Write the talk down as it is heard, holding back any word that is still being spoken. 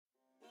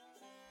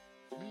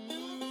Yeah.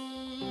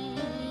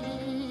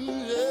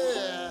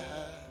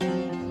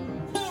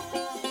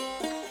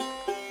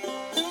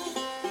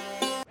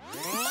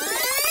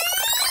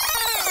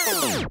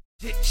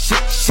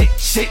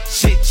 Shit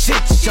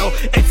show.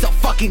 It's a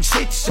fucking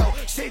shit show.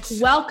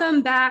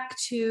 Welcome back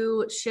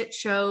to Shit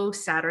Show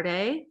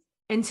Saturday.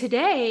 And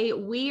today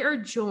we are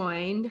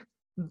joined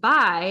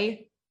by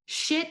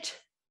Shit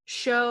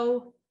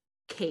Show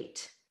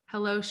Kate.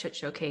 Hello, Shit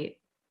Show Kate.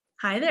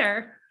 Hi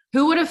there.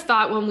 Who would have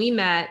thought when we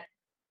met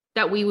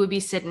that we would be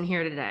sitting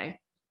here today?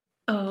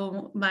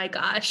 Oh my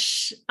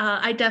gosh.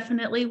 I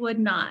definitely would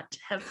not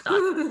have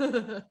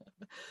thought.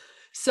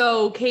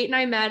 So Kate and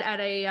I met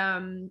at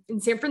in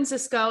San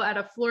Francisco at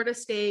a Florida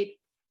State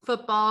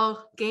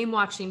football game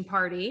watching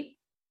party.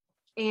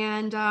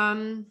 And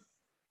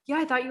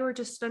I thought you were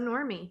just a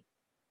normie.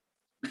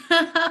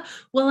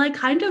 Well, I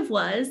kind of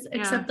was,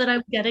 except that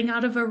I'm getting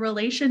out of a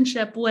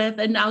relationship with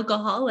an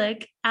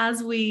alcoholic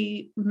as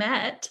we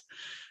met.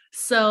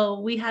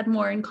 So we had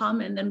more in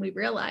common than we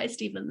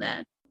realized even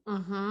then.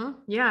 Mm-hmm.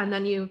 Yeah. And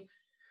then you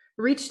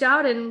reached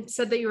out and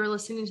said that you were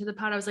listening to the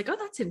pod. I was like, oh,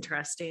 that's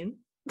interesting.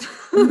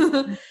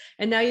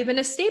 And now you've been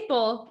a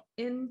staple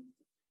in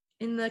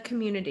the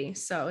community.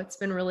 So it's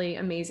been really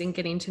amazing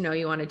getting to know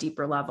you on a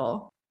deeper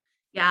level.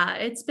 Yeah,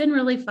 it's been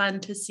really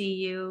fun to see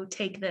you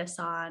take this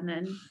on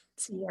and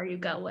see where you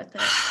go with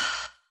it.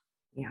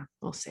 Yeah,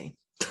 we'll see.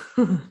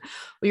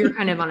 We were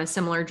kind of on a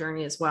similar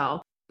journey as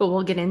well, but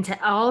we'll get into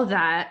all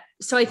that.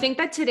 So I think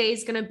that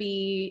today's going to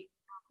be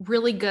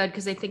really good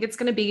because I think it's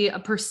going to be a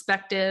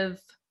perspective,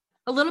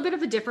 a little bit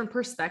of a different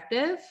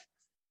perspective.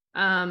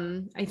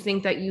 I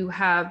think that you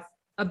have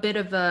a bit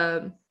of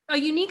a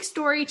unique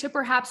story to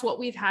perhaps what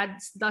we've had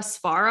thus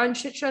far on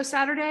Shit Show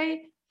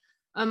Saturday.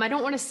 I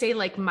don't want to say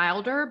like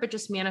milder, but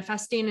just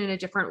manifesting in a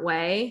different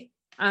way.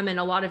 And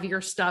a lot of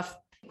your stuff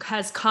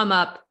has come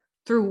up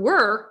through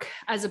work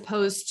as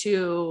opposed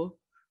to,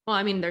 well,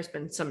 I mean, there's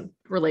been some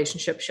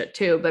relationship shit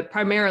too, but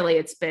primarily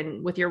it's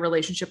been with your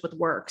relationship with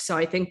work. So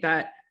I think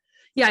that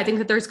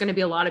there's going to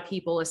be a lot of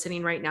people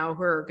listening right now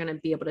who are going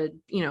to be able to,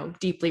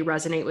 deeply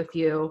resonate with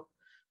you,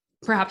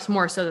 perhaps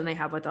more so than they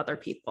have with other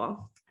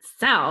people.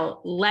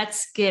 So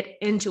let's get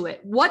into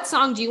it. What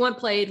song do you want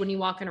played when you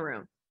walk in a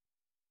room?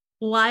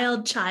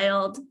 Wild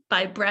Child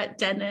by Brett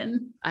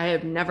Dennen. I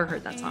have never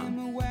heard that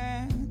song.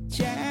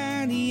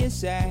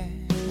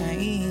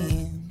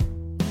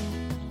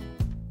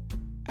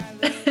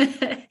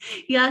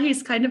 Yeah,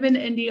 he's kind of an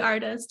indie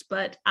artist,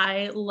 but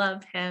I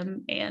love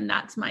him and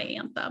that's my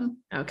anthem.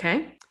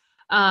 Okay.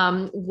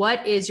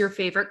 What is your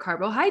favorite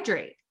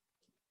carbohydrate?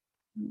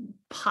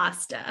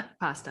 Pasta.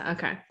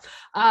 Okay.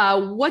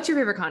 What's your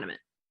favorite condiment?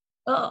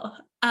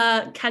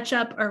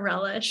 Ketchup or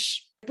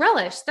relish.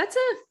 Relish.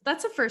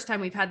 That's a first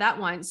time we've had that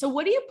one. So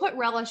what do you put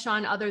relish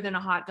on other than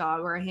a hot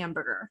dog or a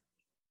hamburger?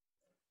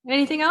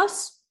 Anything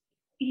else?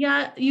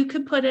 Yeah, you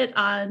could put it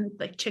on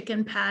like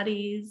chicken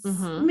patties,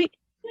 maybe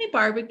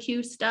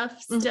barbecue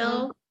stuff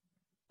still,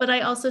 but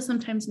I also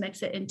sometimes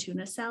mix it in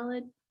tuna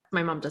salad.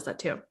 My mom does that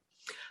too.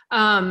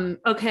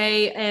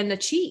 Okay. And the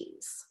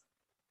cheese.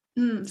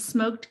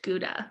 Smoked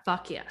Gouda.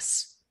 Fuck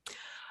yes.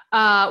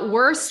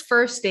 Worst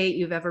first date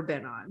you've ever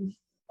been on?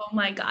 Oh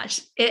my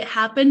gosh. It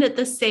happened at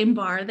the same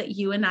bar that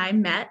you and I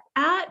met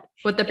at.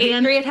 With the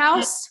Patriot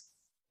House?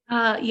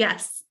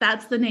 Yes,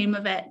 that's the name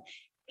of it.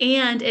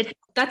 And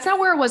that's not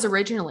where it was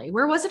originally.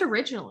 Where was it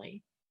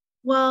originally?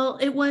 Well,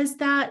 it was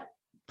that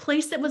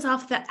place that was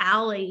off the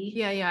alley.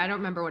 Yeah. I don't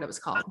remember what it was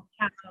called.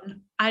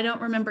 I don't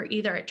remember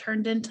either. It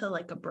turned into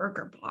like a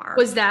burger bar.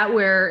 Was that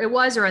where it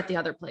was or at the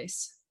other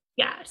place?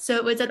 Yeah. So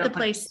it was at the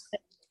place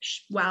that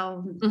we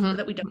don't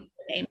know the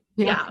name.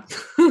 Yeah.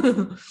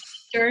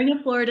 During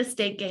a Florida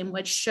State game,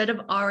 which should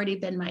have already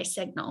been my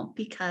signal,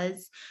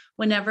 because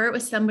whenever it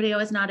was somebody I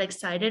was not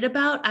excited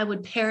about, I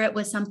would pair it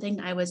with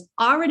something I was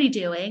already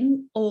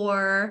doing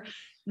or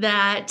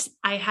that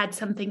I had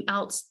something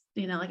else,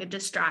 like a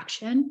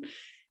distraction.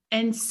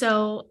 And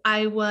so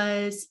I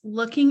was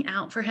looking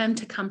out for him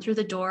to come through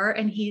the door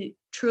and he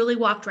truly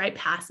walked right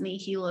past me.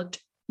 He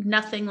looked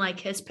nothing like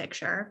his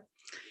picture.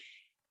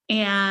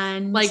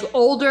 And like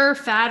older,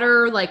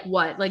 fatter, like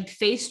what? Like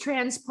face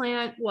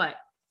transplant? What?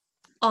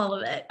 All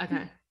of it.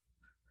 Okay.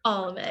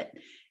 All of it.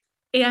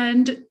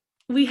 And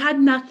we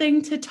had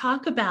nothing to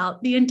talk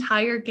about the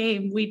entire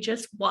game. We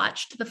just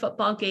watched the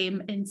football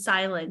game in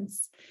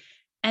silence.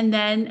 And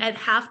then at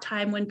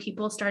halftime, when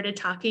people started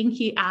talking,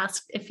 he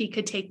asked if he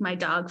could take my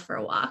dog for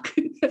a walk.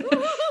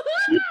 The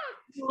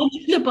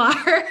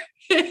bar.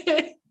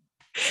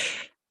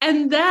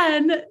 And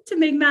then to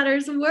make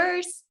matters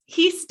worse,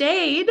 he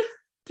stayed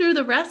through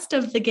the rest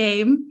of the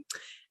game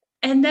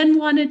and then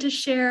wanted to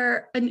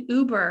share an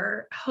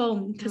Uber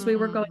home because we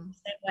were going the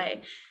same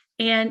way.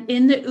 And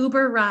in the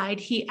Uber ride,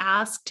 he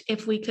asked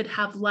if we could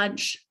have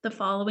lunch the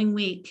following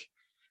week.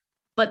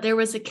 But there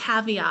was a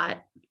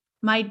caveat.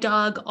 My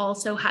dog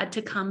also had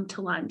to come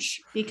to lunch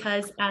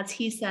because, as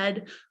he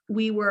said,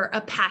 we were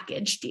a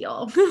package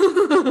deal.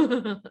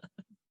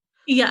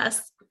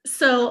 Yes.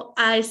 So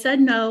I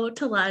said no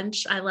to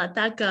lunch. I let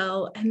that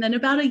go. And then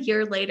about a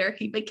year later,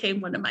 he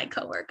became one of my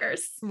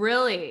coworkers.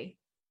 Really?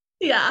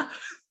 Yeah.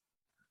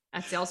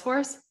 At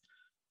Salesforce?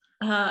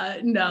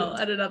 No,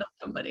 at another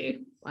company.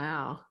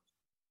 Wow.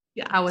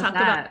 Yeah. How was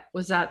that?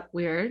 Was that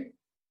weird?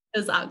 It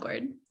was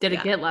awkward. Did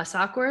it get less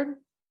awkward?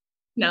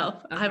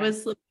 No, Okay. I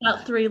was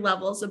about 3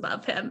 levels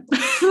above him.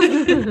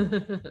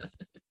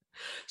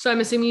 So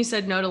I'm assuming you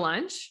said no to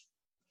lunch?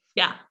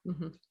 Yeah.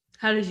 Mm-hmm.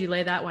 How did you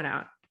lay that one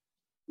out?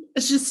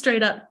 It's just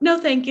straight up, no,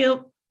 thank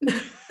you.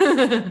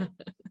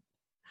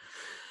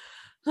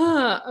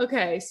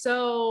 Okay,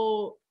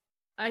 so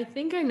I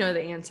think I know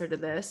the answer to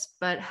this,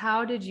 but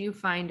how did you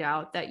find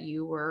out that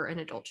you were an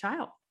adult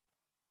child?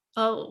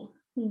 Oh,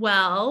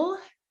 well,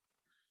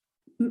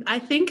 I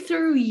think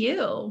through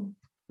you.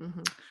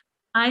 Mm-hmm.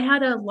 I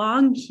had a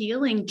long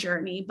healing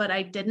journey, but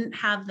I didn't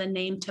have the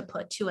name to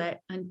put to it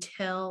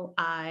until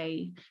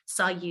I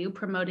saw you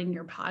promoting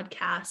your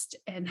podcast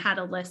and had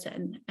a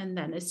listen. And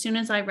then as soon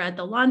as I read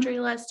the laundry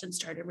list and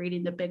started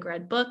reading the big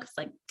red book, it's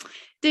like,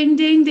 ding,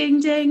 ding, ding,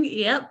 ding.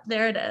 Yep,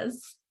 there it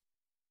is.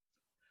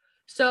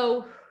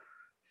 So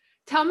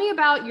tell me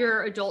about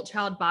your adult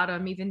child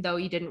bottom, even though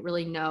you didn't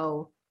really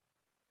know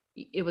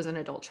it was an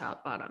adult child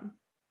bottom.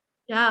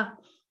 Yeah.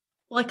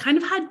 Well, I kind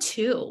of had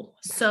 2.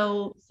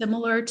 So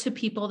similar to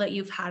people that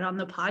you've had on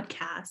the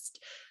podcast,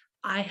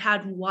 I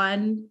had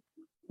one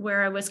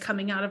where I was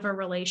coming out of a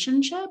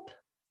relationship,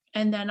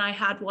 and then I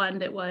had one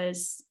that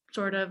was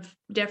sort of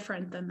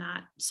different than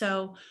that.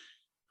 So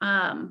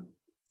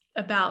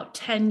about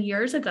 10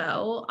 years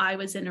ago, I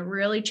was in a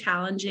really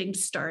challenging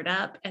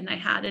startup and I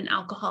had an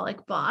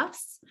alcoholic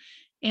boss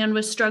and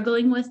was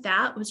struggling with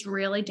that, was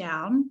really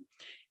down.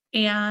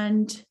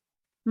 And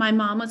my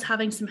mom was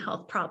having some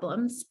health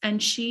problems,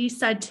 and she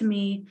said to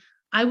me,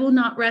 I will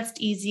not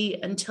rest easy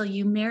until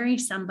you marry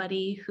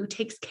somebody who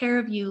takes care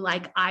of you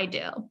like I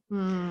do.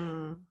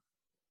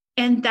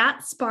 And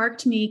that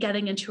sparked me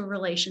getting into a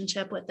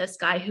relationship with this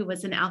guy who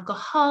was an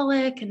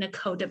alcoholic and a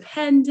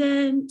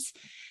codependent.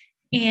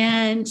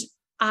 And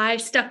I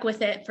stuck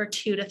with it for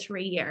 2 to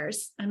 3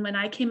 years. And when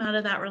I came out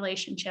of that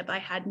relationship, I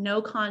had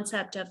no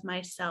concept of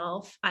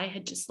myself. I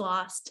had just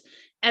lost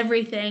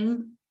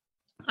everything.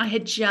 I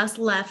had just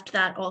left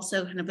that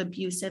also kind of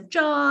abusive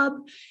job.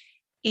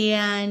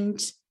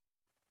 And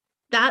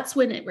that's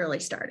when it really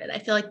started. I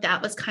feel like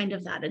that was kind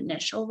of that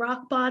initial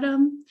rock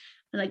bottom.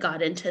 And I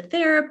got into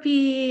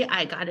therapy.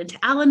 I got into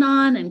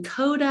Al-Anon and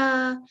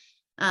Coda.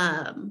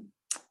 But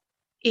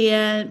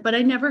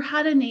I never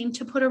had a name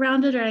to put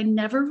around it, or I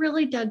never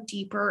really dug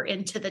deeper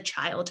into the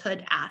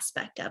childhood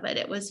aspect of it.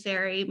 It was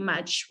very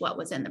much what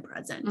was in the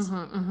present.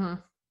 Mm-hmm, mm-hmm.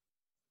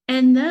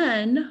 And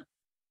then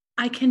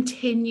I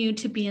continued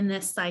to be in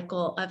this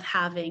cycle of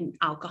having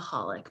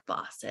alcoholic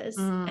bosses.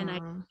 And I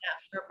did that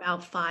for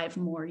about 5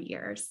 more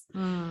years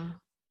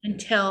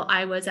until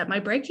I was at my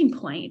breaking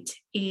point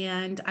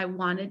and I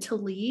wanted to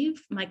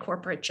leave my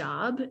corporate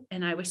job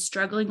and I was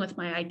struggling with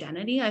my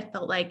identity. I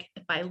felt like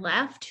if I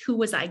left, who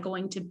was I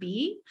going to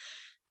be?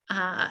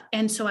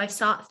 And so I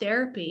sought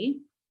therapy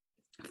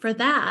for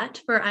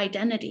that, for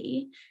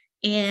identity.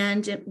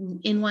 And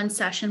in one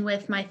session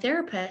with my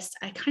therapist,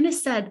 I kind of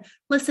said,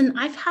 listen,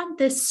 I've had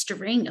this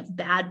string of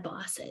bad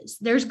bosses.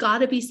 There's got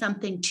to be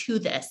something to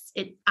this.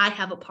 I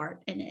have a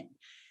part in it.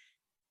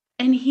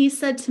 And he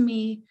said to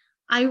me,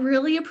 I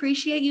really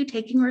appreciate you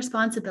taking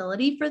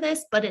responsibility for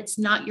this, but it's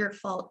not your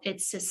fault.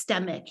 It's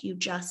systemic. You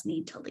just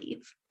need to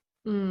leave.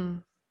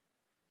 And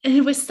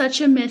it was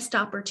such a missed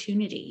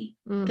opportunity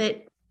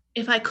that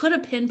if I could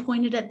have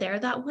pinpointed it there,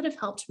 that would have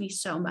helped me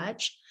so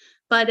much.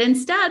 But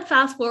instead,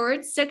 fast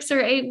forward 6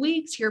 or 8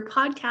 weeks, your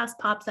podcast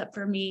pops up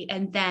for me.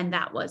 And then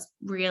that was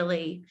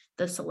really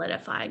the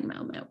solidifying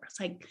moment where it's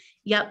like,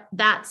 yep,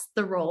 that's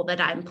the role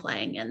that I'm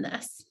playing in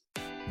this.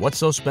 What's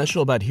so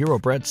special about Hero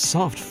Bread's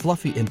soft,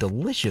 fluffy, and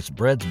delicious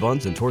breads,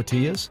 buns, and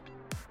tortillas?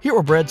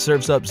 Hero Bread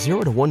serves up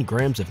 0 to 1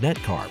 grams of net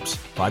carbs,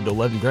 5 to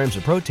 11 grams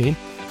of protein,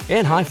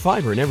 and high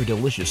fiber in every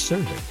delicious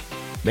serving.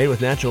 Made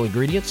with natural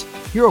ingredients,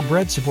 Hero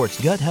Bread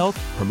supports gut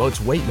health, promotes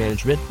weight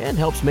management, and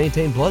helps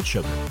maintain blood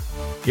sugar.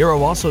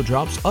 Hero also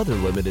drops other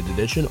limited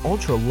edition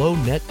ultra-low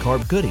net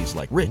carb goodies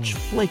like rich,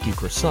 flaky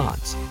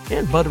croissants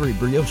and buttery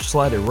brioche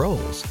slider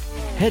rolls.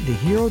 Head to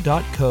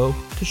hero.co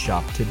to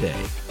shop today.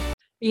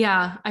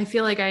 Yeah, I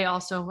feel like I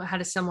also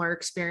had a similar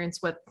experience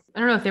with, I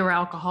don't know if they were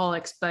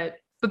alcoholics, but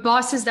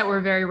bosses that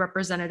were very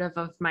representative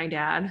of my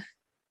dad.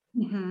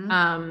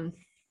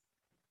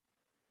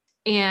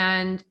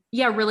 And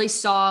yeah, really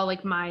saw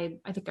like I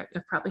think I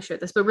probably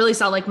shared this, but really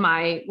saw like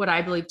what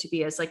I believe to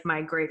be as like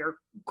my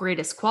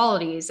greatest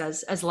qualities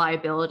as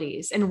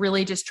liabilities, and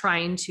really just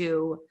trying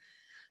to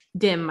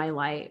dim my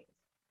light.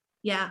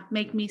 Yeah.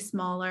 Make me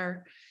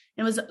smaller.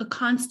 It was a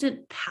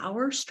constant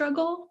power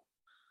struggle,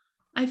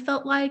 I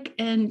felt like.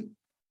 And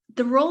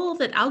the role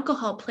that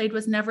alcohol played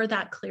was never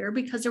that clear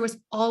because there was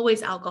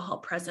always alcohol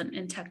present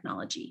in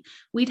technology.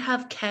 We'd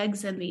have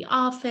kegs in the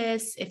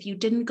office. If you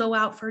didn't go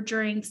out for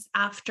drinks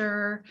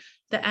after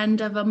the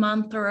end of a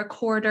month or a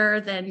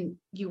quarter, then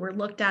you were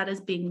looked at as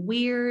being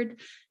weird.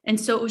 And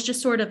so it was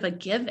just sort of a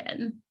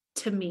given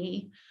to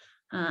me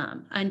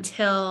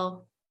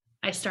until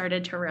I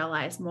started to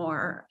realize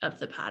more of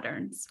the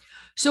patterns.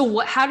 So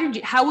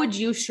how would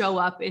you show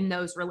up in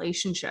those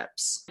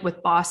relationships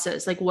with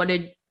bosses? Like what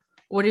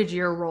did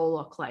your role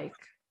look like?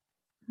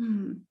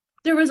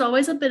 There was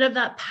always a bit of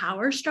that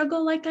power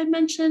struggle. Like I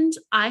mentioned,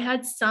 I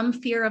had some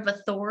fear of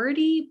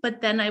authority, but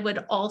then I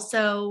would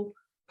also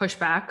push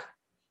back.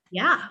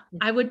 Yeah,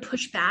 I would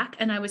push back,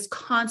 and I was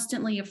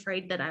constantly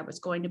afraid that I was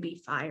going to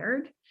be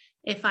fired.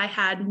 If I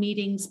had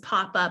meetings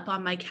pop up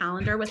on my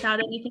calendar without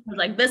anything, I was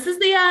like, this is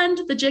the end,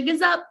 the jig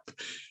is up.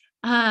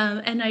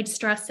 And I'd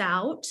stress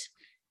out.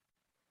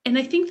 And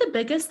I think the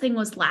biggest thing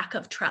was lack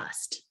of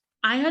trust.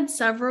 I had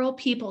several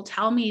people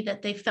tell me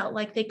that they felt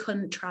like they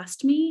couldn't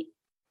trust me.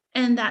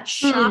 And that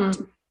shocked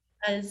me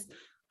because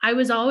I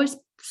was always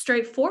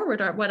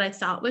straightforward, or what I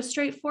thought was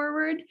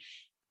straightforward.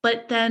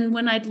 But then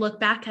when I'd look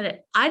back at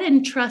it, I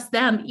didn't trust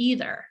them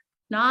either,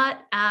 not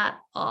at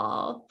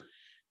all.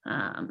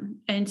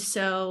 And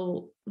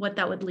so what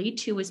that would lead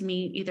to was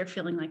me either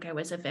feeling like I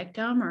was a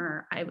victim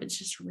or I was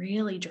just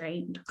really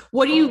drained.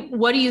 What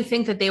do you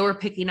think that they were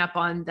picking up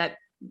on that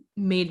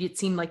made it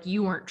seem like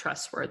you weren't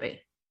trustworthy?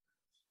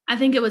 I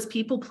think it was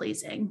people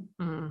pleasing.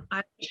 I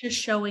was just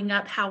showing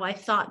up how I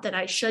thought that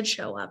I should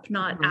show up,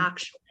 not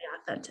actually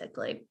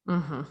authentically.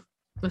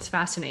 That's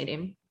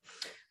fascinating.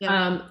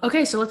 Yeah.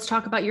 Okay, so let's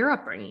talk about your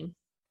upbringing.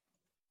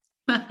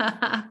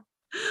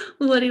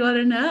 What do you want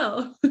to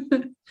know?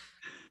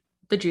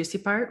 The juicy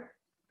part.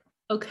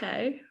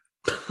 Okay.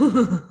 All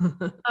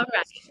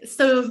right.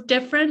 So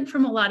different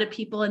from a lot of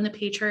people in the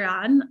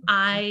Patreon,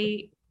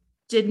 I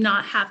did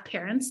not have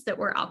parents that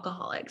were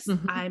alcoholics.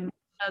 I'm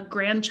a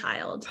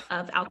grandchild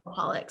of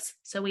alcoholics.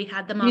 So we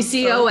had them on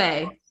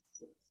GCOA.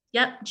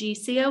 Yep,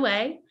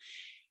 GCOA.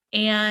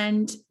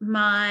 And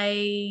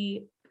my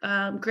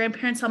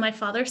grandparents on my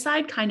father's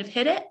side kind of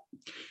hit it.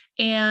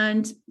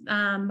 And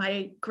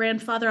my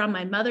grandfather on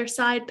my mother's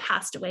side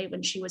passed away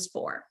when she was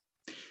 4.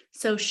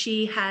 So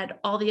she had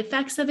all the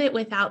effects of it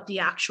without the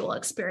actual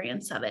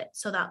experience of it.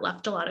 So that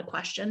left a lot of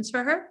questions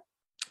for her.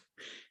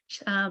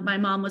 My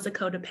mom was a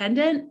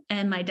codependent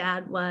and my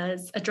dad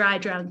was a dry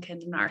drunk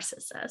and a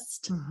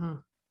narcissist.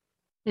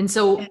 And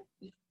so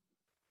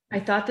I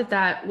thought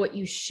that what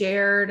you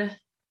shared,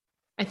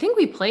 I think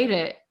we played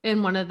it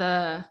in one of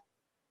the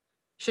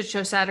Shit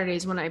Show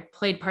Saturdays when I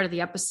played part of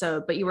the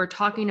episode, but you were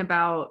talking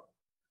about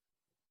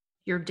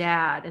your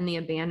dad and the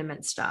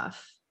abandonment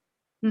stuff.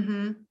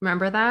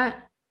 Remember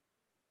that?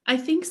 I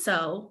think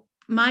so.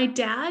 My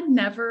dad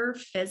never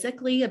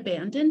physically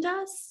abandoned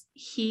us.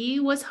 He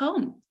was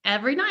home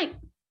every night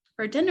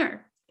for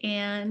dinner,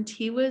 and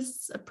he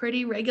was a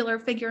pretty regular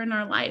figure in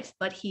our life,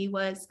 but he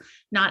was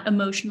not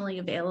emotionally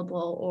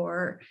available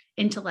or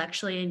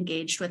intellectually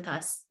engaged with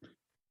us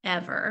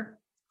ever.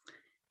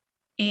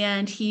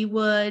 And he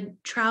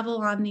would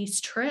travel on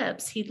these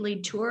trips. He'd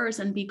lead tours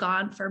and be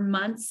gone for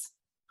months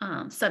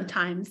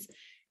sometimes.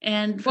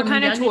 And what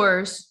kind of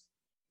tours?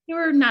 They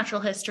were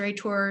natural history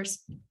tours.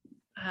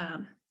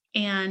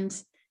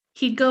 And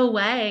he'd go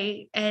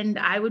away and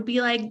I would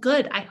be like,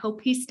 good, I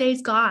hope he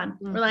stays gone.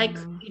 We're like,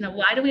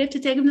 why do we have to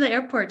take him to the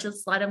airport?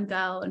 Just let him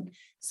go. And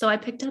so I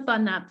picked up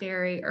on that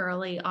very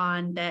early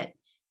on, that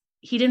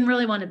he didn't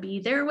really want to be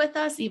there with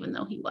us, even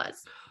though he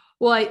was.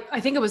 Well, I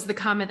think it was the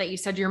comment that you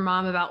said to your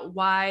mom about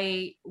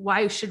why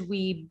should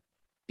we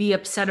be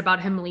upset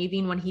about him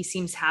leaving when he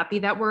seems happy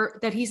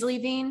that he's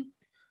leaving?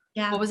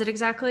 Yeah. What was it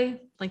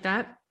exactly? Like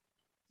that?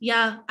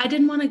 Yeah. I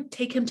didn't want to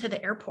take him to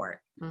the airport.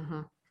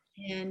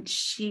 And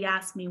she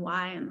asked me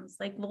why. And I was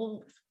like,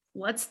 well,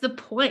 what's the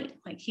point?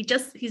 Like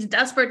he's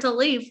desperate to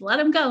leave. Let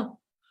him go.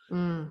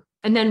 And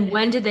then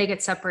when did they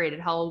get separated?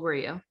 How old were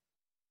you?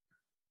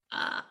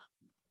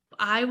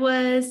 I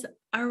was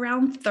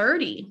around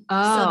 30.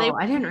 Oh, so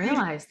I didn't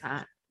realize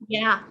that.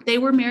 Yeah. They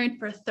were married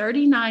for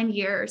 39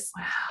 years.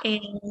 Wow.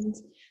 And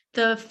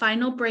the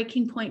final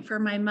breaking point for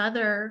my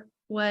mother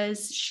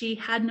was she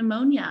had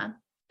pneumonia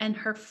and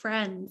her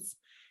friends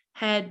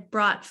had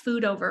brought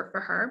food over for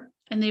her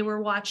and they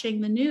were watching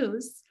the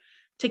news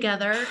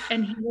together.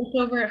 And he looked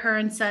over at her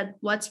and said,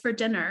 "What's for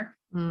dinner?"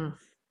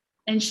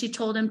 And she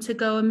told him to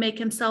go and make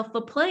himself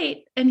a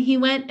plate. And he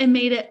went and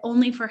made it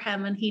only for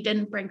him. And he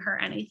didn't bring her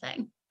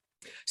anything.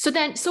 So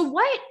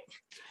what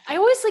I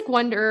always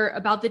wonder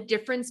about the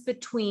difference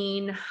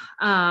between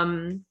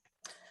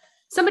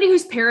somebody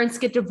whose parents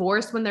get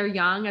divorced when they're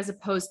young, as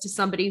opposed to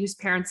somebody whose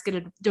parents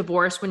get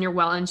divorced when you're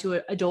well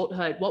into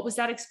adulthood. What was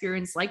that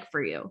experience like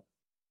for you?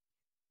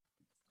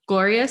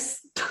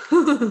 Glorious?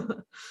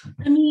 I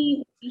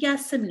mean,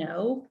 yes and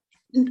no.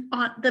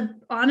 The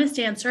honest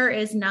answer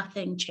is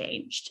nothing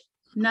changed.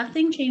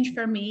 Nothing changed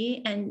for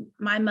me. And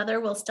my mother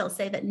will still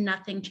say that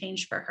nothing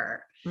changed for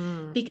her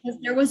because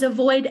there was a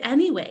void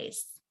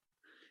anyways.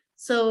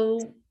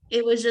 So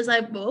it was just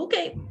like,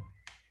 okay,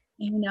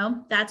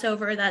 that's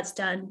over. That's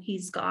done.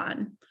 He's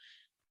gone.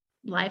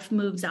 Life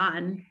moves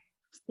on.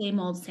 Same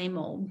old, same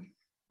old.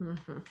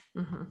 Mm-hmm,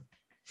 mm-hmm.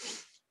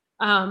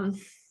 And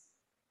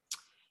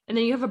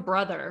then you have a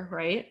brother,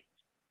 right?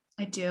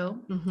 I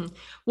do. Mm-hmm.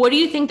 What do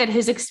you think that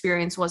his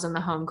experience was in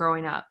the home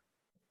growing up?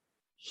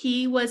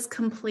 He was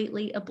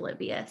completely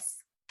oblivious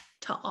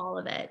to all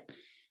of it.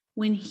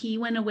 When he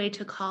went away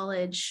to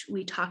college,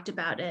 we talked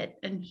about it,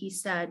 and he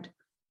said,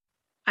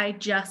 I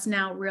just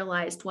now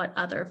realized what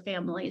other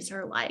families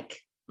are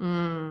like.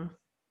 I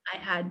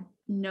had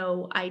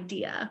no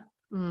idea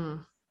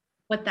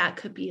what that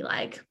could be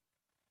like.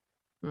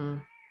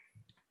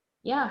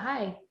 Yeah.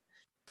 Hi.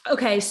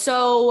 Okay.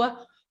 So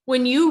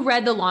when you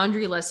read the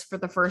laundry list for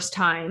the first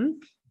time,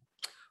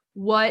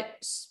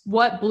 what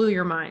blew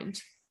your mind?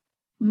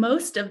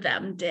 Most of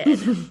them did.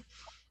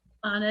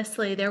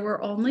 Honestly, there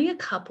were only a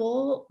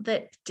couple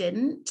that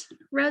didn't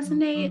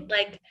resonate,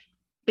 like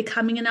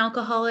becoming an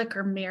alcoholic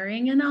or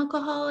marrying an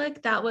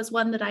alcoholic. That was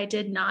one that I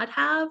did not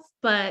have.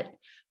 But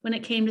when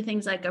it came to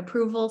things like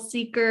approval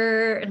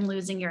seeker and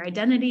losing your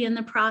identity in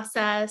the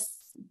process,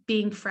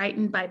 being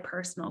frightened by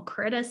personal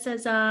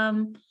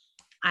criticism,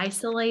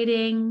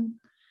 isolating,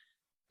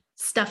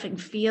 stuffing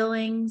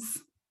feelings,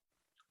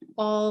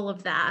 all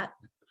of that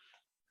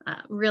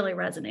really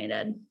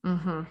resonated.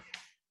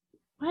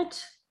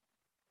 What?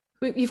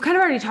 You've kind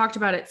of already talked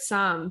about it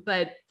some,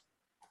 but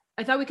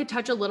I thought we could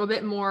touch a little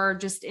bit more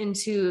just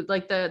into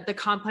like the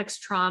complex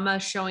trauma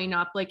showing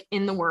up like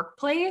in the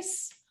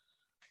workplace.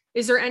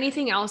 Is there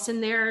anything else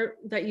in there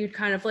that you'd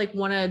kind of like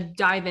want to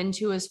dive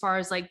into as far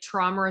as like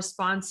trauma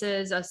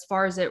responses, as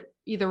far as it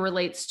either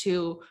relates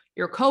to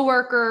your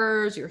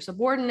coworkers, your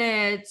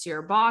subordinates,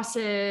 your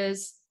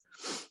bosses?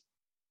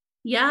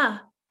 Yeah,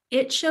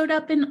 it showed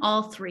up in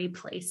all three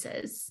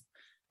places.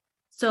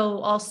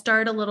 So I'll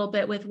start a little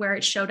bit with where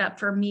it showed up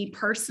for me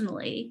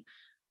personally.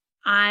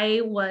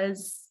 I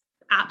was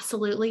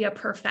absolutely a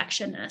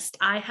perfectionist.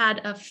 I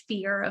had a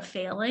fear of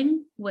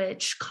failing,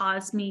 which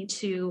caused me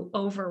to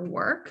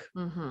overwork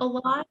a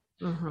lot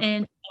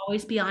and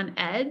always be on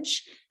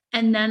edge.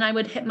 And then I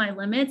would hit my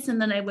limits, and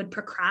then I would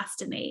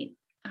procrastinate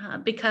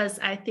because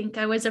I think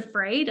I was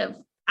afraid of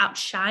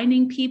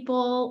outshining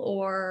people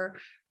or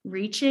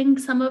reaching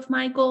some of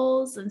my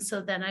goals. And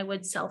so then I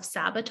would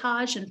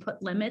self-sabotage and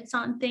put limits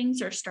on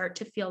things or start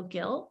to feel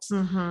guilt.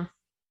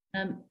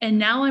 And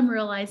now I'm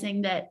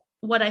realizing that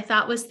what I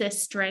thought was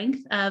this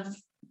strength of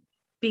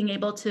being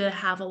able to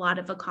have a lot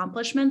of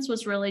accomplishments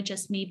was really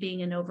just me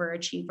being an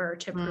overachiever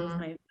to prove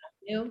my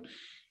value.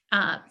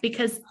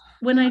 Because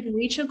when I'd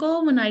reach a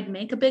goal, when I'd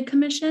make a big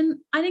commission,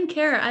 I didn't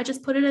care. I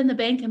just put it in the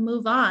bank and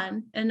move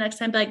on. And next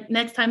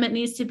time it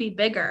needs to be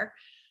bigger.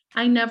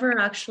 I never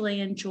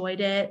actually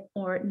enjoyed it,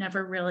 or it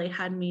never really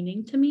had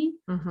meaning to me.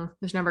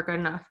 It's never good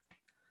enough.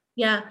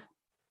 Yeah.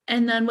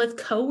 And then with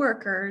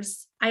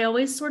coworkers, I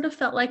always sort of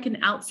felt like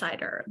an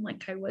outsider,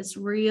 like I was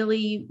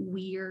really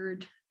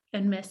weird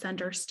and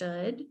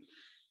misunderstood.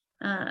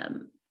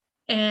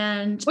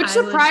 And which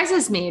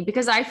surprises me,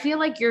 because I feel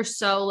like you're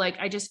so like,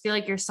 I just feel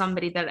like you're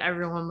somebody that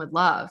everyone would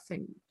love.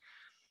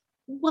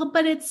 Well,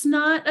 but it's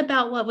not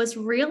about what was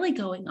really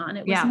going on.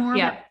 It was more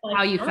about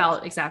how you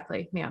felt.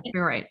 Exactly. Yeah,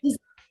 you're right.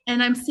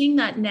 And I'm seeing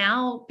that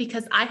now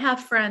because I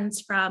have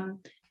friends from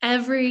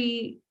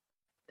every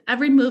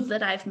move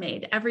that I've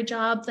made, every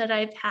job that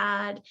I've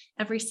had,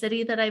 every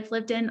city that I've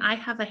lived in. I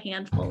have a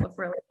handful of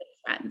really good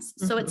friends.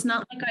 So it's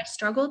not like I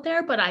struggled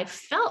there, but I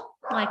felt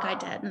like I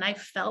did. And I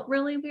felt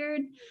really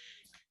weird.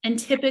 And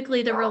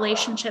typically the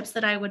relationships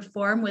that I would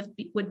form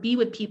would be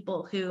with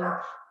people who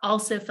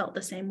also felt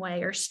the same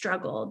way or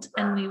struggled.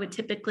 And we would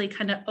typically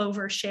kind of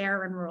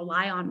overshare and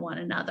rely on one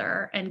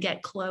another and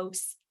get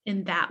close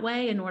in that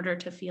way in order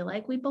to feel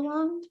like we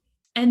belonged.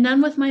 And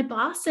then with my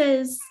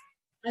bosses,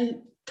 I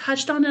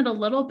touched on it a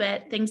little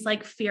bit, things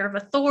like fear of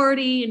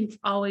authority and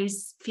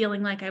always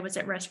feeling like I was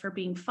at risk for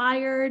being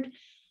fired.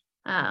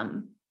 I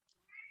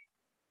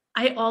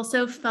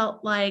also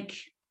felt like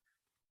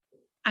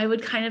I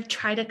would kind of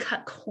try to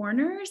cut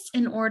corners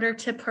in order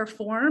to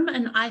perform.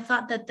 And I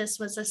thought that this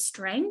was a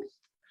strength,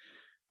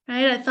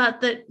 right? I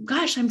thought that,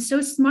 gosh, I'm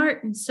so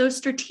smart and so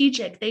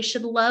strategic. They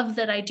should love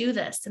that I do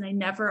this. And I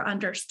never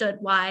understood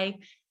why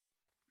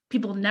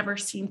people never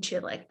seem to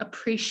like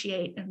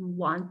appreciate and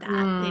want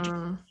that. They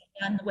just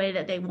done the way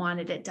that they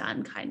wanted it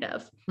done, kind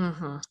of.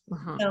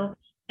 So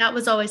that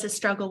was always a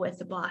struggle with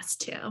the boss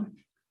too.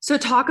 So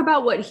talk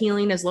about what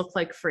healing has looked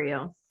like for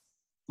you.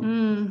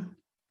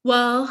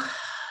 Well,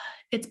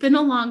 it's been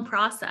a long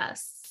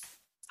process.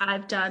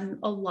 I've done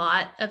a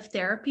lot of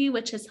therapy,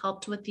 which has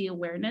helped with the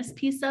awareness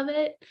piece of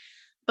it.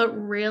 But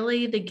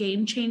really the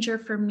game changer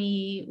for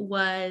me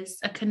was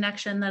a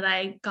connection that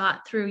I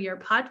got through your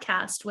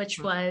podcast, which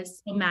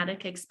was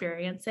somatic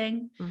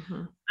experiencing.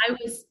 I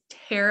was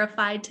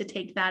terrified to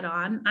take that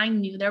on. I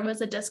knew there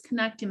was a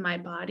disconnect in my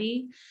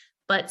body,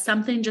 but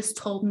something just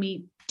told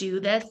me, do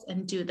this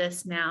and do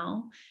this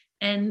now.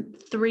 And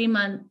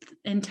 3-month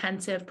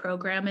intensive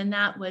program in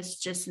that was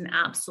just an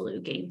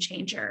absolute game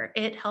changer.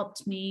 It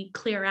helped me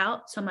clear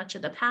out so much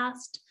of the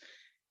past.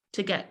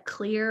 to get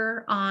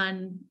clear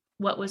on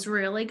what was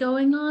really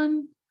going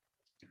on.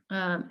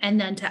 And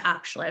then to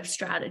actually have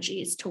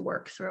strategies to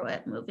work through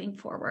it moving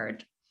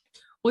forward.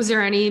 Was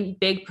there any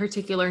big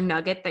particular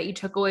nugget that you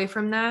took away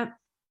from that?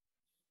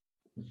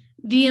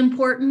 The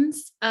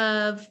importance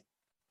of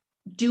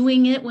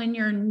doing it when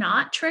you're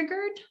not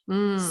triggered.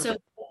 So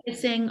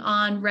focusing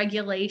on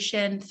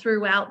regulation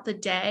throughout the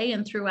day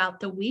and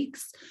throughout the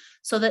weeks,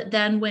 so that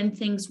then when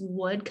things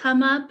would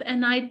come up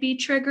and I'd be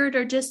triggered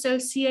or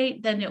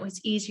dissociate, then it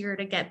was easier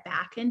to get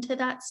back into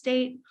that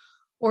state,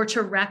 or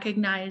to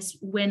recognize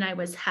when I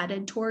was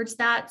headed towards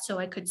that, so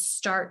I could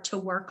start to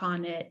work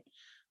on it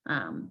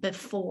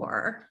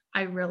before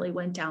I really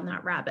went down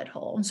that rabbit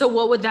hole. So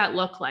what would that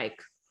look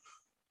like?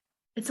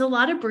 It's a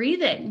lot of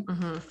breathing,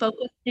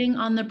 focusing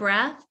on the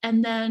breath,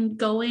 and then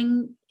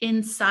going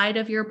inside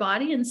of your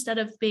body instead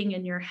of being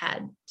in your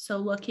head. So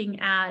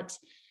looking at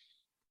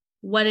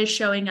what is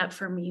showing up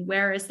for me,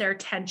 where is there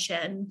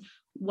tension?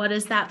 What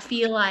does that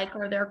feel like?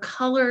 Are there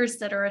colors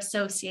that are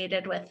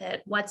associated with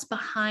it? What's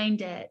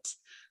behind it?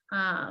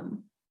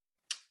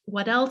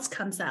 What else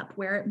comes up,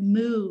 where it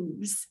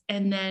moves,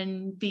 and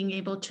then being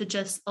able to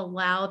just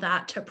allow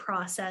that to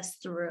process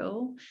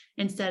through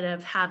instead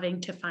of having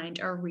to find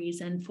a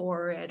reason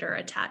for it or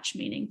attach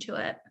meaning to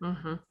it.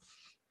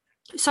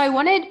 So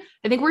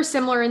I think we're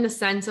similar in the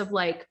sense of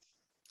like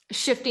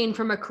shifting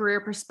from a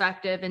career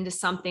perspective into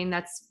something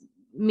that's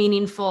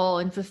meaningful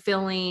and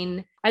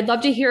fulfilling. I'd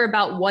love to hear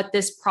about what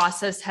this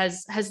process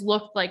has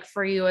looked like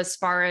for you, as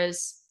far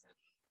as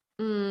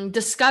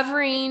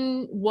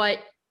discovering what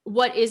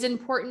is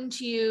important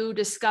to you,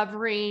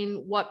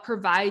 discovering what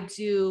provides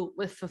you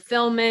with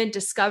fulfillment,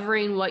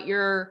 discovering what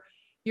your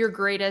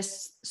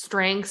greatest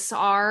strengths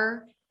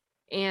are,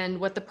 and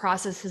what the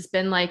process has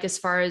been like as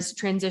far as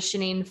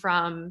transitioning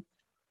from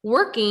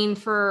working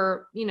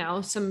for,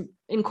 some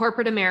in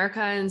corporate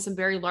America and some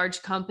very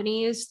large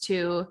companies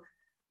to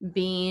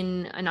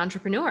being an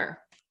entrepreneur.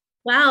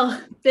 Wow.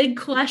 Big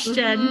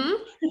question.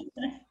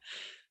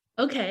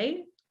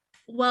 Okay.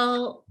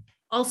 Well,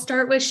 I'll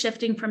start with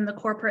shifting from the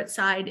corporate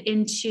side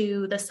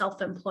into the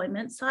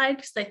self-employment side,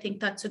 because I think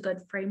that's a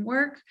good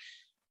framework.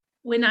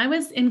 When I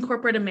was in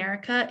corporate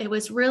America, it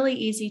was really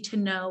easy to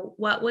know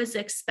what was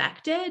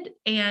expected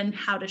and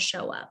how to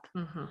show up.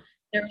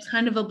 There was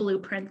kind of a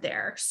blueprint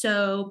there.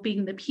 So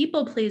being the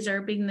people pleaser,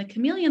 being the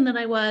chameleon that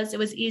I was, it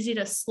was easy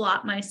to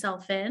slot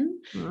myself in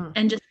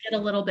and just get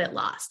a little bit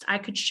lost. I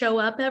could show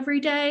up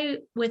every day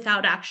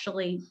without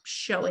actually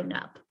showing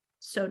up,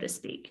 so to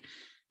speak.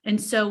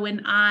 And so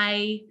when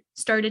I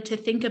started to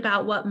think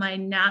about what my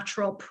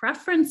natural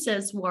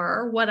preferences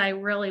were, what I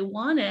really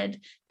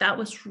wanted, that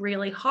was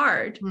really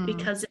hard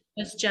because it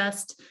was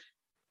just,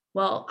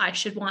 well, I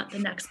should want the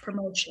next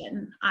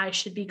promotion. I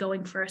should be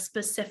going for a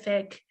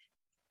specific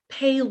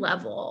pay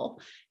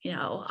level.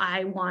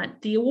 I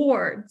want the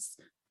awards,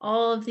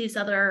 all of these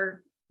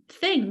other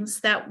things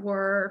that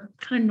were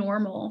kind of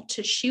normal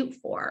to shoot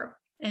for.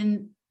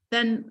 And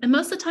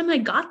most of the time I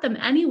got them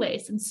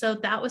anyways. And so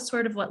that was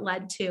sort of what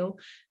led to,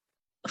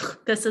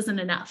 this isn't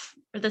enough,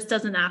 or this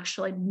doesn't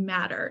actually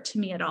matter to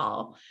me at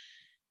all.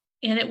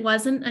 And it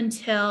wasn't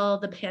until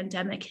the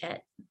pandemic hit,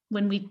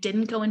 when we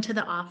didn't go into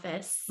the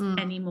office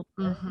anymore,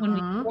 when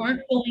we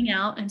weren't going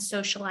out and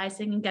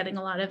socializing and getting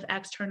a lot of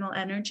external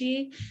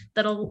energy,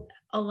 that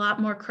a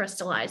lot more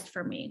crystallized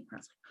for me. I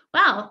was like,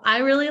 wow, I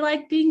really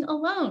like being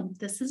alone.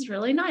 This is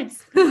really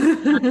nice.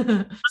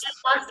 I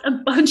lost a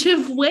bunch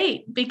of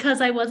weight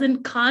because I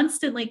wasn't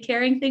constantly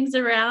carrying things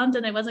around,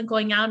 and I wasn't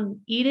going out and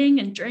eating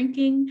and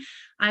drinking.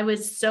 I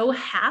was so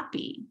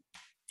happy.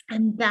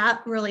 And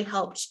that really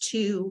helped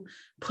to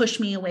push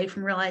me away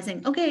from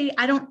realizing, okay,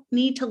 I don't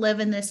need to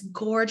live in this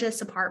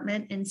gorgeous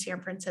apartment in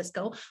San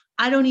Francisco.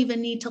 I don't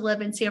even need to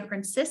live in San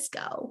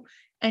Francisco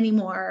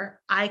anymore.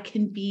 I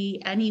can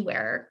be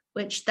anywhere,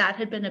 which that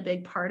had been a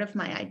big part of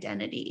my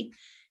identity.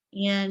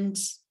 And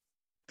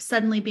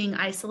suddenly being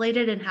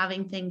isolated and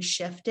having things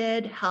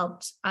shifted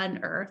helped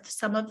unearth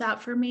some of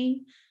that for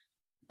me.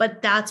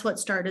 But that's what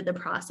started the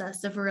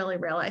process of really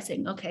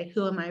realizing, okay,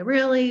 who am I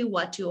really?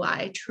 What do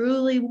I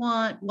truly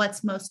want?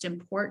 What's most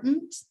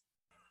important?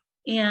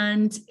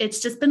 And it's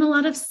just been a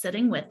lot of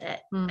sitting with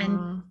it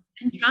and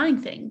trying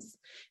things,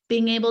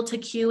 being able to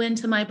cue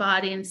into my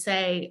body and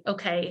say,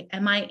 okay,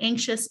 am I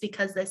anxious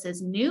because this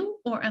is new,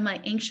 or am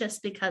I anxious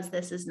because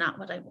this is not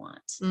what I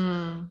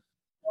want?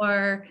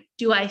 Or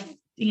do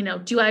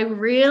I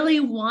really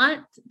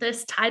want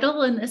this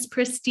title and this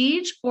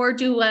prestige, or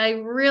do I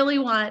really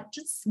want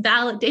just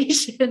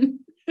validation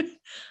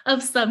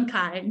of some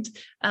kind?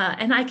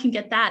 And I can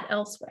get that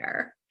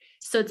elsewhere.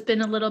 So it's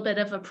been a little bit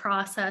of a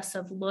process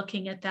of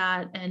looking at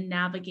that and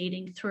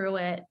navigating through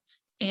it.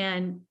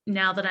 And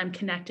now that I'm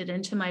connected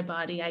into my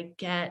body, I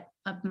get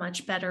a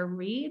much better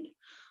read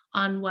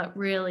on what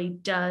really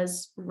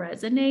does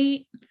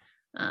resonate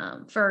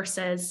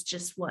versus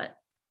just what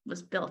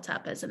was built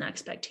up as an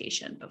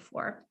expectation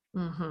before.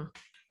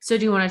 So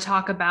do you want to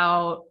talk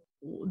about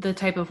the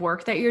type of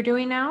work that you're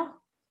doing now?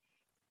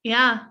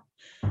 Yeah.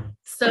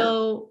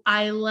 So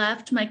I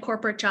left my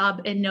corporate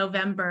job in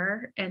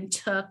November and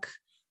took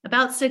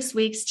about 6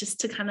 weeks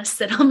just to kind of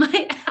sit on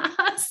my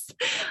ass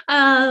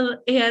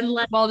and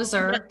well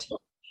deserved.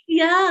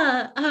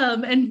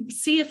 And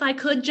see if I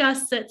could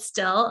just sit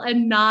still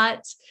and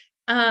not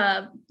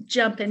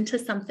jump into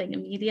something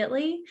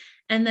immediately.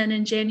 And then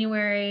in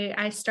January,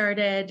 I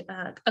started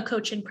a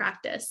coaching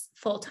practice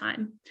full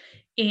time.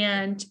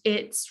 And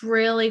it's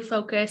really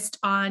focused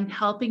on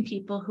helping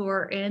people who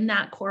are in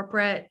that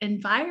corporate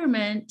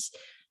environment,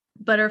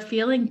 but are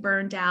feeling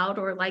burned out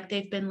or like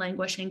they've been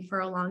languishing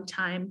for a long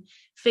time,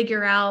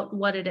 figure out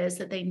what it is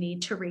that they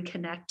need to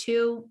reconnect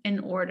to in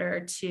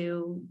order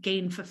to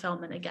gain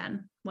fulfillment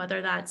again,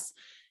 whether that's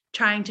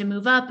trying to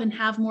move up and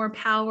have more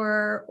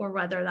power, or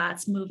whether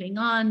that's moving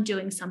on,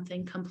 doing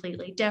something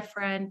completely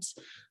different,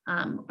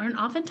 or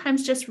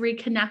oftentimes just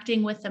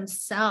reconnecting with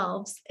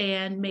themselves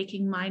and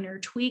making minor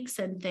tweaks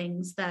and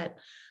things that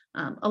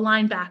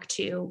align back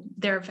to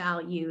their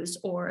values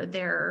or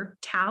their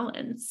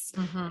talents,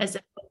 as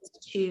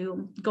opposed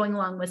to going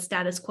along with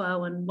status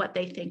quo and what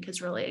they think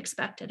is really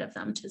expected of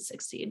them to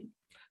succeed.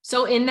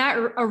 So in that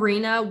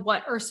arena,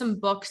 what are some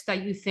books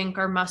that you think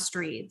are must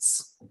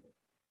reads?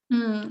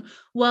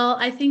 Well,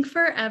 I think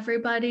for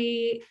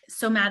everybody,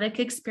 somatic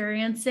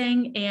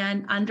experiencing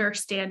and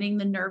understanding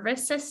the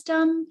nervous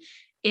system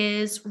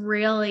is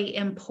really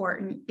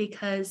important,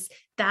 because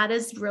that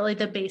is really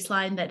the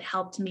baseline that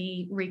helped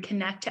me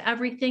reconnect to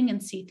everything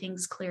and see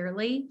things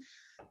clearly.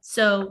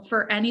 So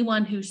for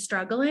anyone who's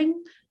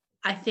struggling,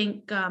 I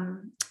think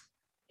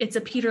it's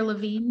a Peter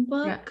Levine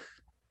book. Yeah.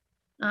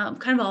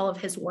 Kind of all of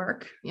his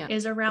work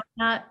is around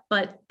that,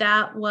 but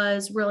that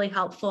was really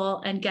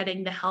helpful, and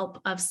getting the help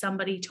of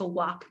somebody to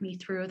walk me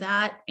through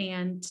that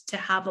and to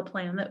have a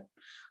plan that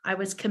I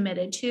was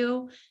committed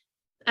to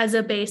as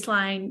a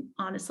baseline.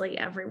 Honestly,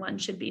 everyone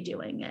should be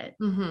doing it.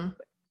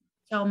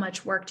 So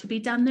much work to be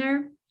done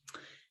there.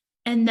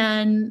 And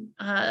then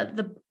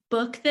the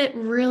book that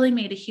really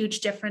made a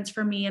huge difference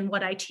for me and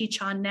what I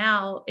teach on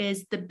now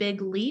is The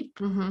Big Leap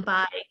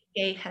by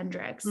Gay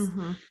Hendricks.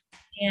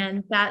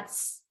 And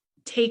that's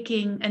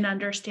taking an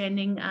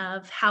understanding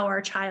of how our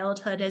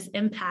childhood has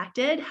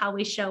impacted how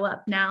we show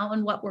up now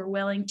and what we're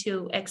willing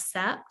to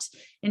accept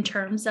in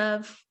terms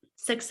of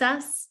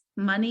success,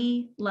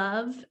 money,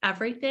 love,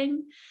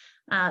 everything.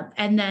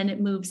 And then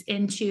it moves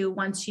into,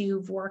 once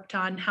you've worked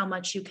on how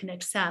much you can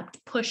accept,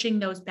 pushing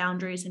those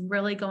boundaries and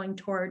really going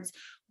towards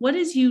what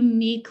is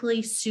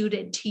uniquely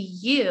suited to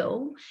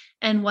you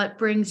and what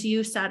brings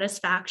you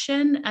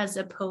satisfaction, as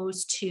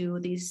opposed to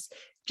these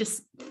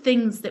just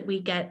things that we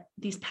get,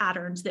 these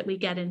patterns that we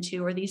get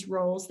into, or these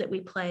roles that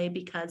we play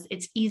because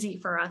it's easy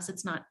for us.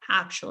 It's not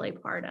actually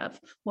part of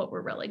what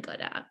we're really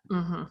good at.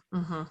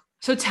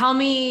 So tell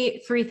me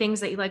 3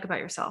 things that you like about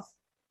yourself.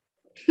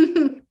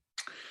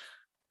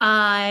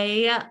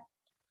 I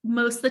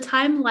most of the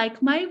time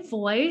like my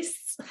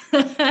voice.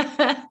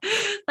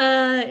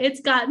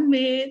 It's gotten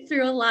me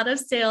through a lot of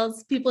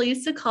sales. People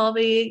used to call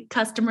me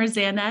customer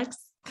Xanax.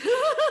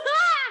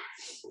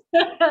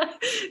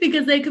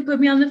 Because they could put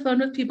me on the phone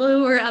with people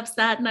who were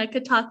upset and I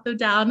could talk them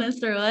down and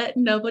through it.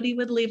 Nobody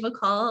would leave a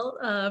call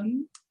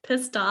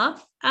pissed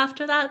off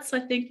after that. So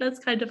I think that's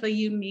kind of a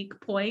unique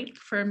point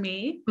for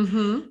me.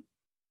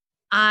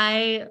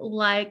 I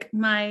like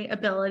my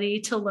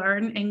ability to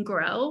learn and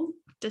grow.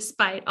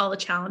 Despite all the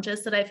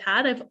challenges that I've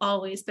had, I've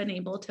always been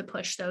able to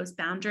push those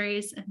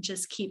boundaries and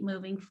just keep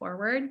moving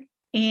forward.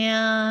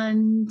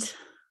 And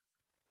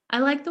I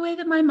like the way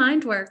that my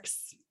mind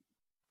works.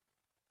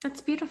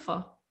 That's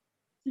beautiful.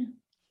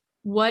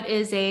 What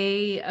is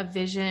a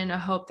vision, a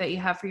hope that you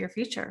have for your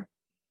future?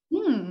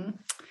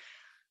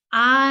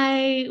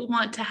 I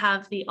want to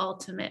have the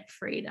ultimate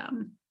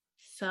freedom.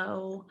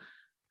 So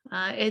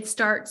it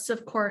starts,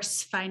 of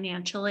course,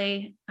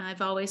 financially.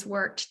 I've always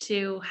worked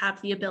to have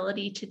the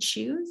ability to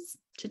choose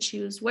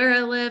where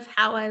I live,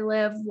 how I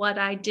live, what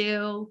I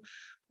do,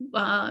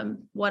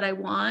 what I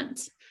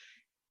want,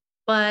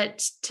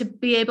 but to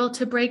be able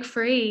to break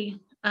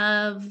free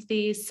of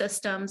these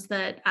systems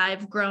that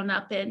I've grown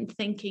up in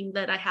thinking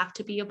that I have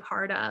to be a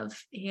part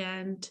of.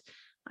 And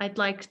I'd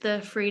like the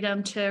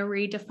freedom to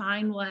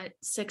redefine what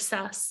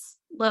success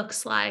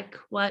looks like,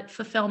 what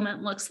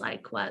fulfillment looks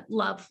like, what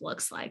love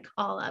looks like,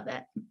 all of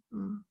it.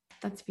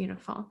 That's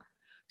beautiful.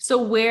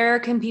 So where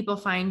can people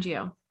find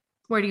you?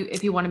 Where do you,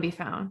 if you want to be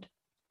found?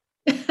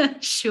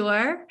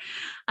 Sure.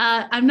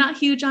 I'm not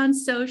huge on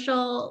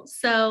social.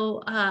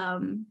 So,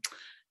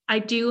 I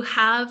do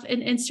have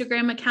an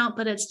Instagram account,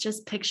 but it's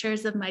just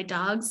pictures of my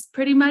dogs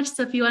pretty much.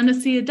 So if you want to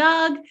see a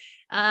dog,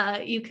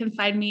 you can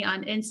find me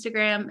on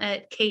Instagram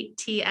at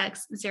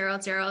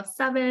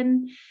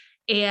KateTX007.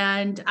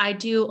 And I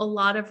do a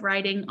lot of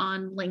writing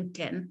on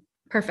LinkedIn.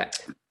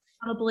 Perfect.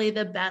 Probably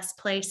the best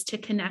place to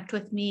connect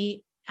with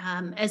me,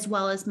 as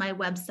well as my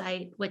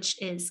website,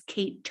 which is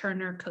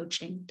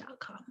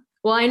kateturnercoaching.com.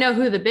 Well, I know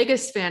who the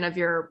biggest fan of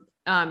your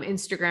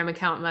Instagram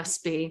account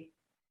must be.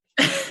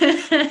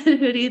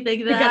 Who do you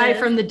think that the guy is?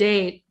 from The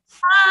Date.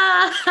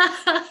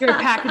 You're a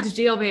package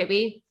deal,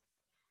 baby.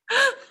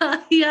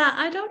 Yeah,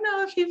 I don't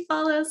know if he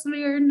follows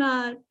me or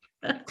not.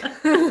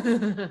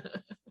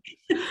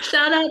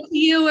 Shout out to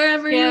you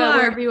wherever you are.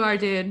 Wherever you are,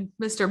 dude.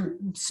 Mr.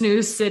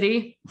 Snooze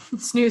City,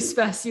 Snooze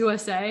Fest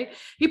USA.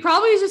 He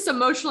probably is just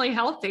emotionally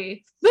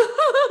healthy.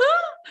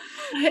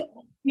 I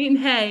mean,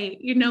 hey,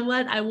 you know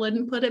what? I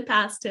wouldn't put it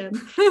past him.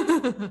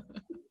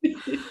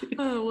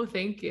 Oh, well,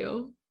 thank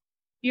you.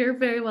 You're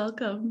very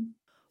welcome.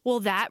 Well,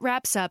 that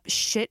wraps up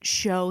Shit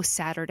Show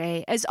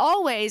Saturday. As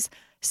always,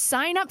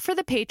 sign up for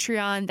the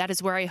Patreon. That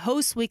is where I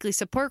host weekly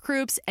support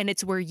groups, and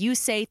it's where you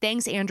say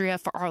thanks, Andrea,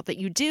 for all that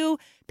you do.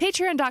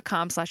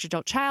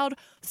 Patreon.com/adultchild.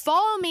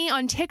 Follow me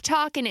on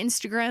TikTok and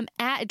Instagram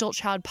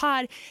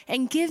 @AdultChildPod,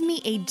 and give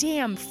me a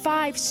damn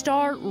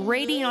 5-star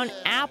rating on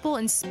Apple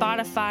and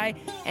Spotify.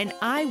 And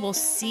I will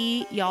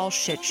see y'all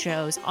shit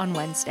shows on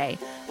Wednesday.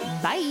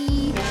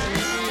 Bye.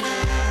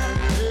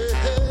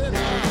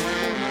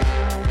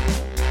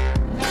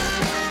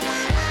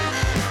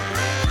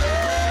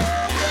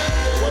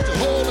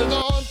 Holding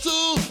on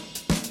to,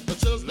 but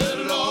just let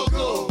it all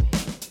go.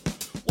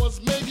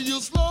 What's making you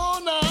slow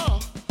now?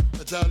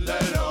 Just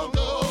let it all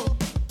go.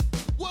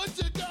 What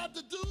you got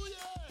to do,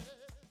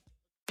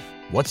 yeah.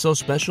 What's so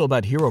special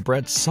about Hero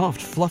Bread's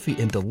soft, fluffy,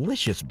 and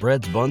delicious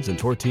breads, buns, and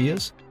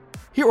tortillas?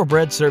 Hero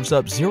Bread serves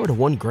up 0 to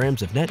 1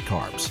 grams of net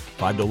carbs,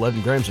 5 to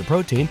 11 grams of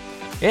protein,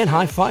 and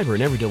high fiber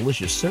in every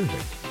delicious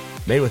serving.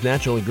 Made with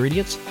natural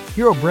ingredients,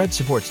 Hero Bread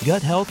supports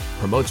gut health,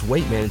 promotes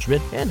weight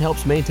management, and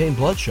helps maintain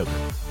blood sugar.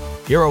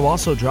 Hero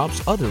also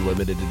drops other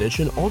limited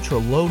edition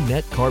ultra-low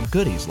net carb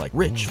goodies like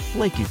rich,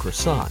 flaky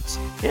croissants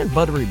and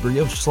buttery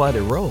brioche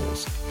slider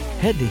rolls.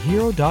 Head to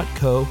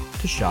hero.co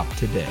to shop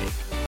today.